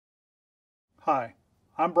Hi,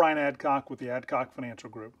 I'm Brian Adcock with the Adcock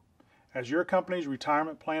Financial Group. As your company's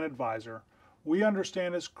retirement plan advisor, we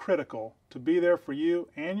understand it's critical to be there for you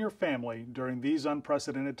and your family during these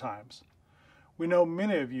unprecedented times. We know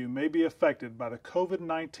many of you may be affected by the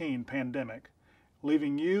COVID-19 pandemic,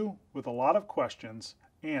 leaving you with a lot of questions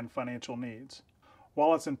and financial needs.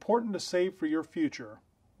 While it's important to save for your future,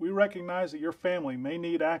 we recognize that your family may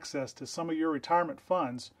need access to some of your retirement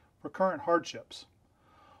funds for current hardships.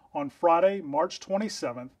 On Friday, March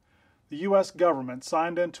 27th, the U.S. government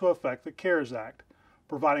signed into effect the CARES Act,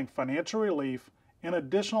 providing financial relief and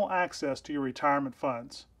additional access to your retirement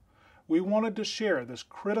funds. We wanted to share this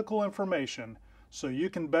critical information so you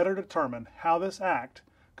can better determine how this act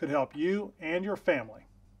could help you and your family.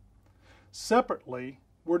 Separately,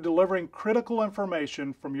 we're delivering critical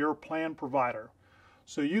information from your plan provider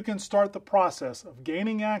so you can start the process of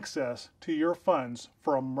gaining access to your funds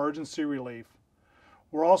for emergency relief.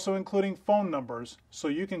 We're also including phone numbers so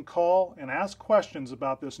you can call and ask questions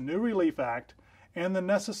about this new Relief Act and the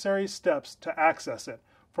necessary steps to access it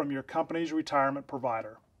from your company's retirement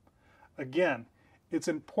provider. Again, it's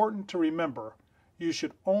important to remember you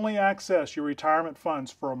should only access your retirement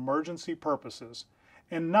funds for emergency purposes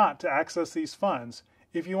and not to access these funds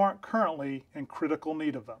if you aren't currently in critical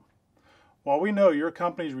need of them. While we know your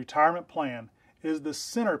company's retirement plan is the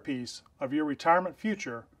centerpiece of your retirement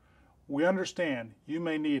future, we understand you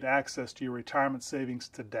may need access to your retirement savings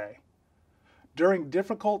today. During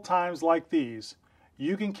difficult times like these,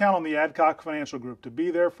 you can count on the Adcock Financial Group to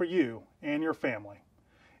be there for you and your family.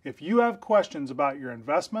 If you have questions about your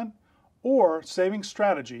investment or saving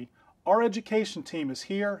strategy, our education team is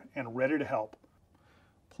here and ready to help.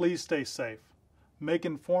 Please stay safe, make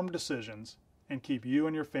informed decisions, and keep you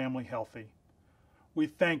and your family healthy. We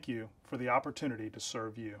thank you for the opportunity to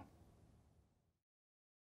serve you.